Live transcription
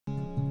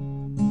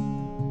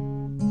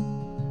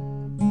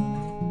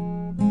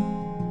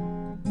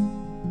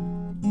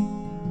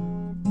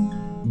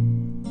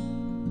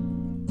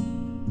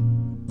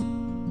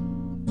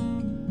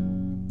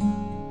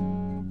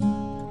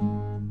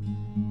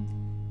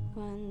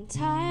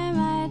time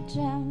I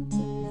dreamt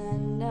an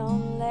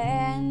unknown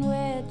land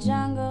where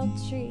jungle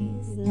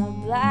trees and the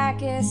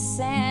blackest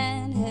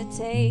sand had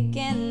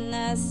taken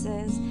us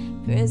as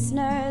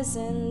prisoners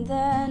in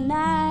the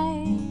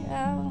night.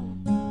 Oh.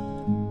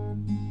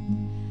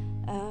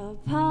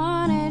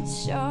 Upon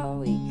its shore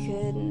we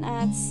could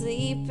not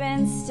sleep,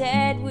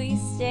 instead we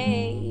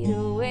stayed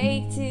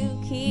awake to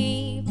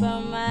keep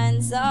our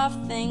minds off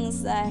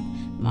things like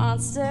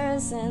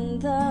monsters and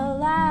the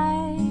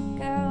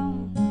like. Oh.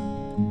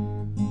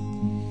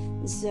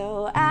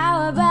 So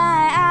hour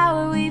by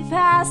hour we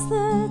passed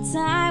the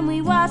time,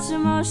 we watched a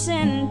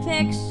motion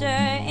picture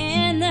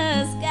in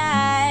the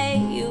sky.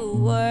 You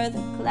were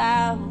the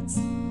clouds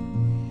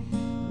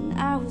and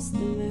I was the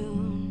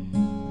moon.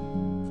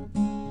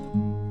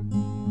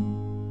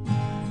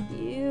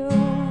 You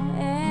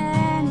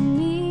and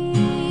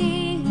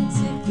me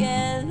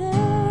together,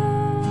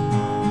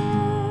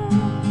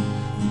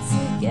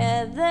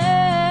 together,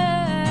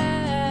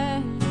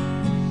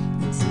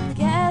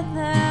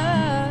 together.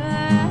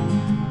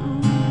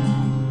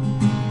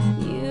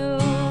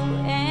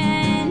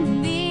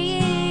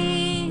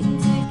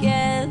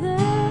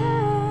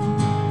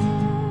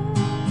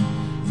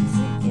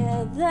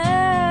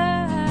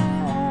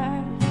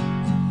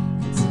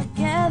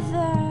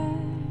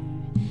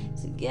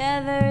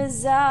 Together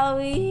is all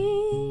we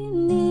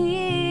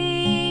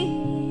need.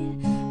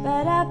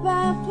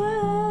 Ba-da-ba-ba,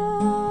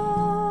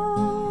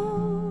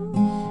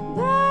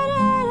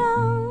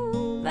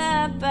 ba-da-dum,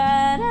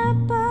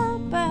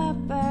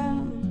 ba-ba-da-ba-ba-ba.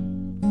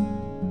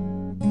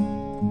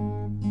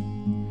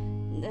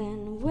 Then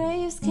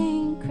waves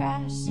came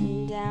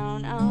crashing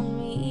down on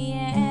me,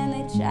 and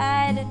they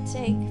tried to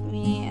take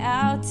me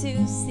out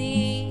to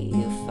sea.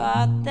 You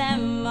fought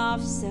them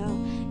off so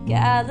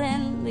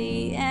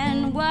gallantly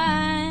and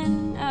won.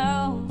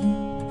 Oh,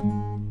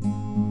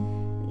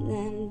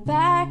 then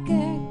back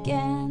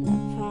again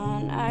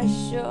upon our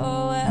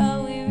shore.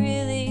 Well, we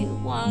really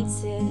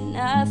wanted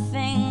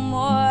nothing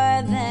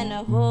more than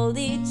to hold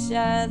each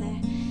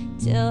other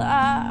till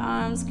our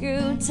arms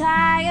grew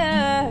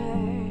tired.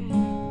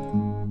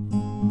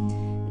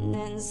 And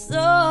then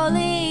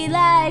slowly,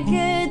 like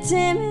a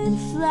timid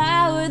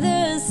flower,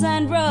 the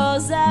sun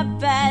rose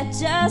up at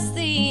just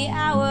the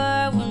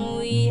hour when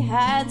we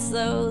had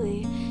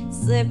slowly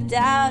slipped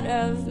out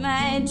of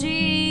my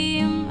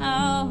dream.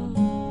 Oh,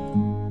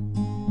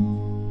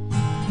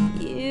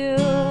 you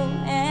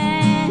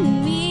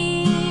and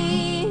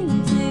me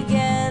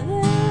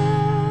together,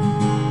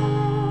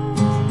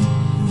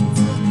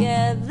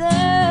 together,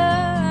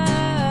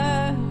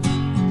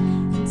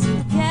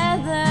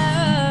 together.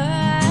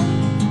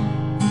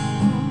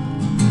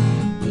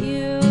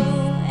 You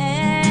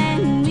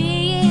and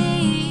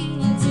me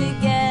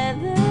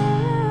together,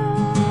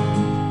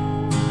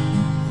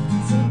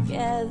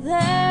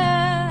 together,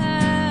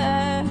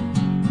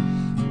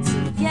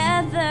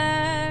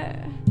 together,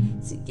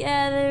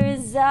 together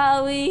is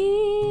all we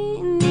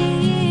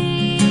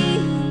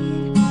need.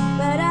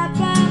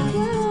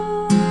 Ba-da-ba-ba,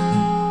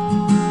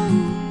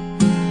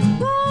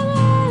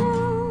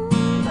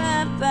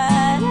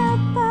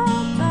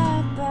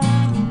 ba-da-ba-ba-ba-ba.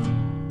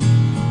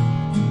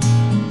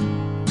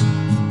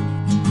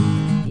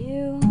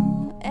 You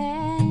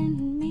and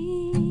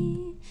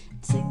me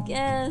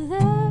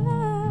together,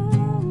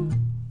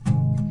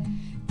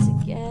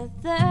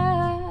 together,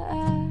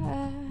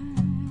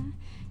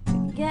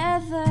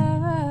 together.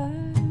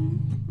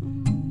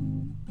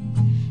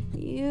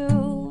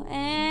 You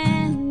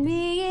and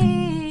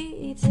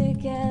me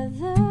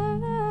together,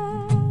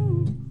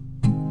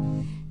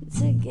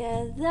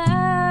 together,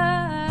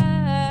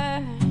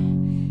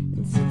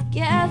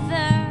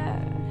 together,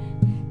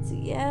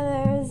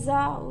 together is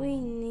all we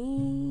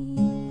need.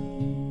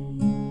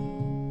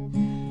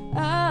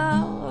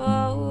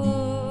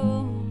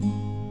 Oh,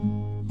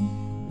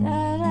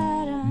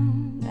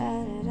 da-da-dum,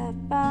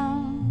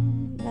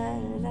 da-da-da-bum,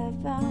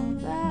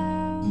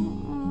 da-da-da-bum-bum.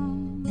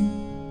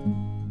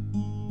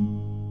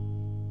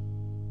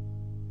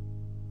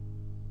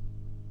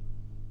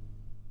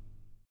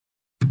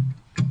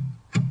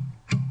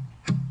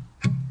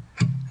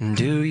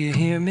 Do you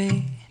hear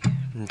me?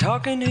 I'm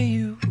talking to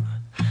you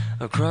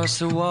across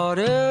the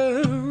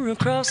water,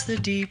 across the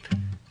deep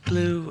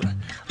blue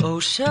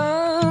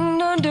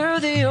ocean, under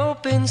the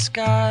open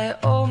sky.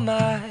 Oh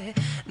my,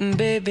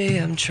 baby,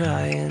 I'm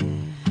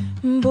trying.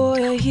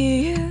 Boy, I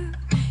hear you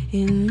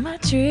in my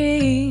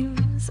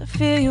dreams. I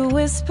feel you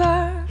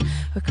whisper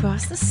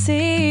across the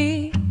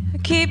sea. I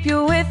keep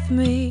you with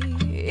me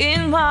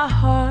in my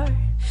heart.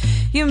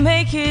 You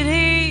make it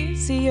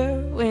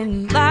easier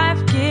when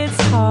life gets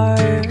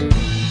hard.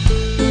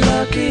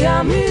 Lucky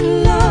I'm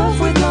in love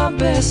with my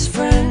best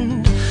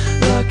friend.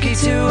 Lucky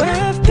to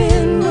have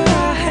been where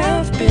I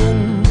have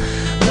been.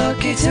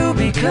 Lucky to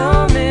be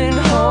coming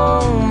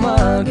home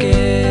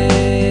again.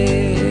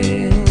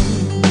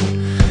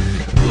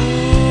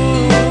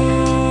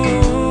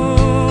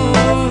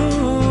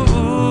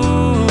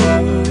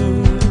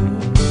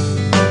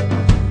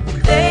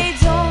 They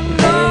don't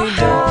know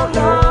how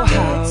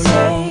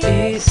long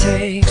it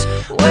takes,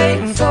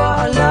 waiting for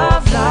a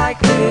love like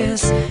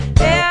this.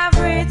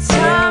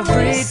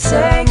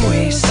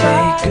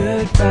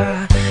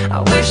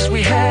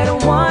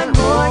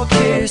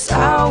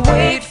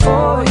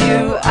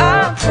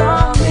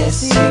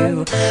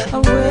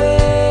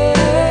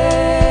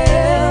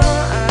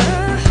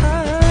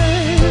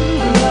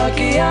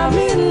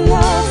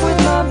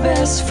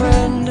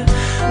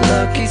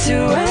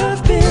 to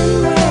have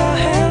been where I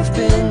have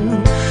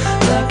been,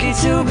 lucky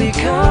to be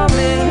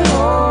coming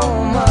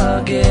home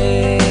again.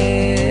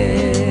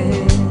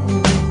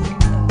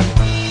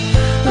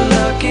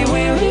 Lucky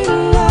we're in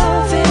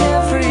love in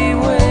every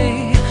way,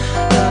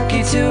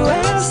 lucky to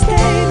have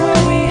stayed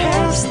where we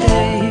have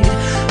stayed,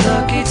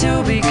 lucky to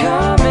be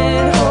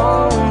coming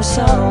home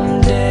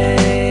someday.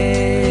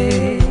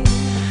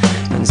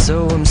 And so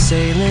I'm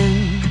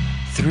sailing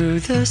through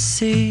the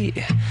sea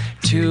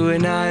to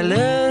an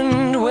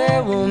island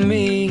where we'll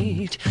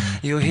meet.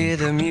 You'll hear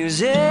the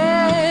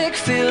music,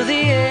 feel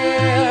the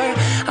air,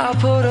 I'll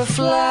put a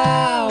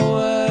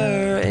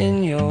flower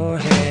in your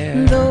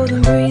hair.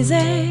 Golden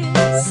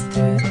breezes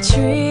through the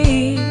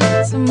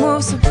trees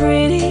move so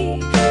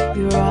pretty,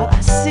 you're all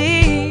I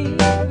see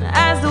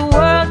as the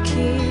world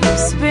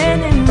keeps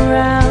spinning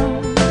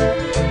round.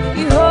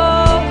 You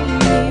hold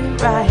me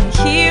right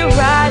here,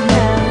 right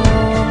now.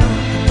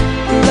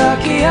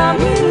 Lucky I'm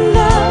in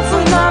love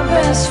with my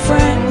best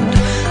friend,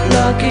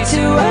 lucky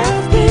to have